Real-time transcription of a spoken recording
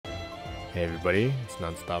Hey everybody, it's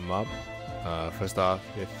Nonstop Mob. First off,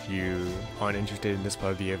 if you aren't interested in this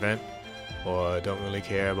part of the event, or don't really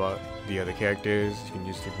care about the other characters, you can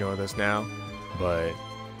just ignore this now. But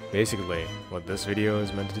basically, what this video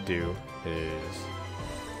is meant to do is,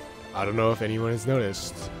 I don't know if anyone has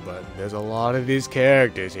noticed, but there's a lot of these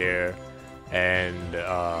characters here, and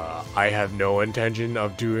I have no intention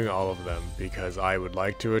of doing all of them, because I would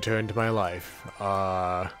like to return to my life.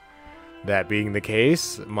 That being the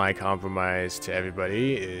case, my compromise to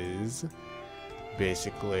everybody is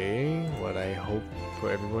basically what I hope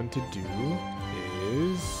for everyone to do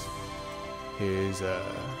is here's a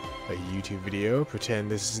YouTube video.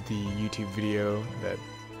 Pretend this is the YouTube video that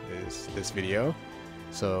is this video.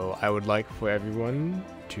 So I would like for everyone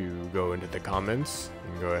to go into the comments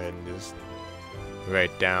and go ahead and just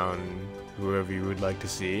write down whoever you would like to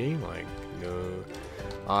see, like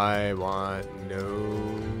I want Nozomi.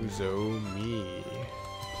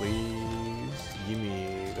 Please give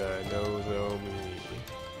me the Nozomi.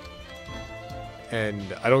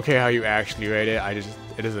 And I don't care how you actually write it,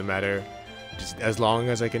 it doesn't matter. Just as long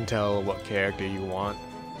as I can tell what character you want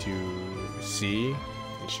to see,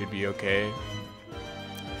 it should be okay.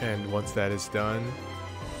 And once that is done,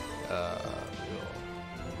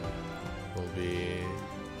 we'll be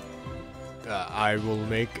I will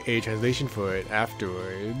make a translation for it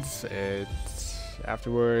afterwards. It's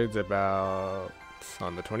afterwards about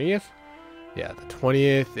on the 20th? Yeah, the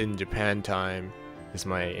 20th in Japan time is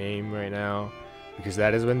my aim right now, because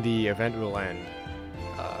that is when the event will end.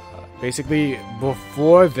 Basically,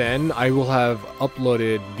 before then, I will have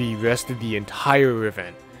uploaded the rest of the entire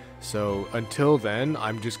event. So until then,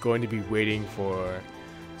 I'm just going to be waiting for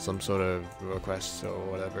some sort of requests or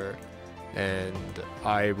whatever. And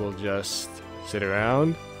I will just sit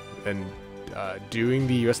around and doing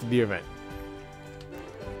the rest of the event.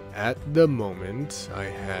 At the moment, I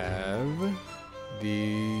have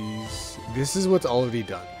these. This is what's already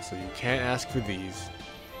done, so you can't ask for these.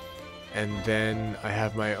 And then I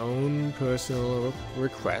have my own personal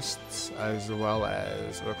requests as well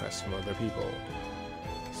as requests from other people.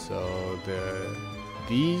 So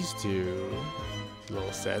these two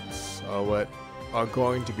little sets are what are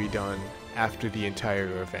going to be done after the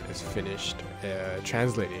entire event is finished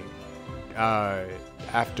translating.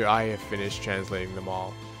 After I have finished translating them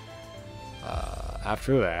all.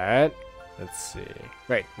 After that, let's see.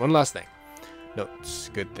 Right, one last thing. Notes.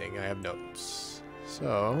 Good thing I have notes.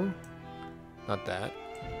 So, not that.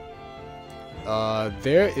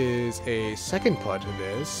 There is a second part to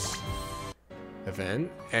this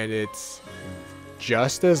event, and it's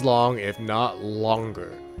just as long, if not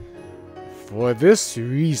longer. For this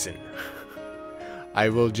reason, I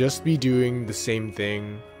will just be doing the same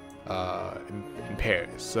thing in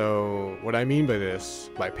pairs. So what I mean by this,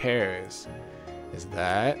 by pairs, is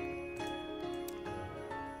that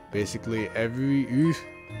basically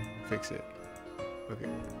fix it. Okay,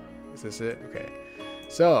 is this it? Okay.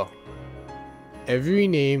 So every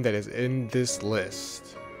name that is in this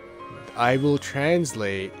list, I will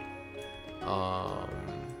translate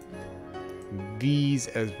these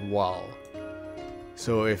as well.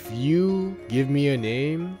 So if you give me a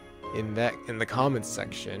name in the comments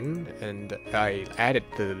section and I add it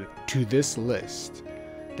to this list,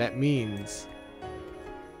 that means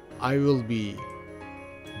I will be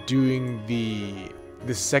doing the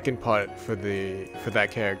second part for that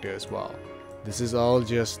character as well. This is all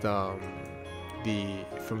just from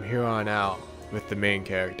here on out with the main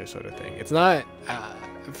character sort of thing. It's not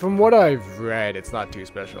from what I've read, it's not too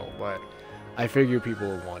special, but I figure people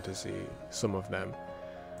will want to see some of them.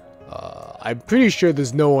 I'm pretty sure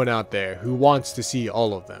there's no one out there who wants to see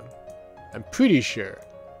all of them. I'm pretty sure.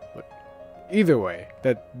 But either way,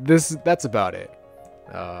 that's about it.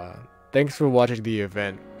 Thanks for watching the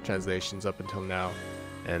event translations up until now,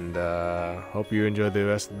 and hope you enjoy the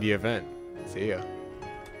rest of the event. See ya.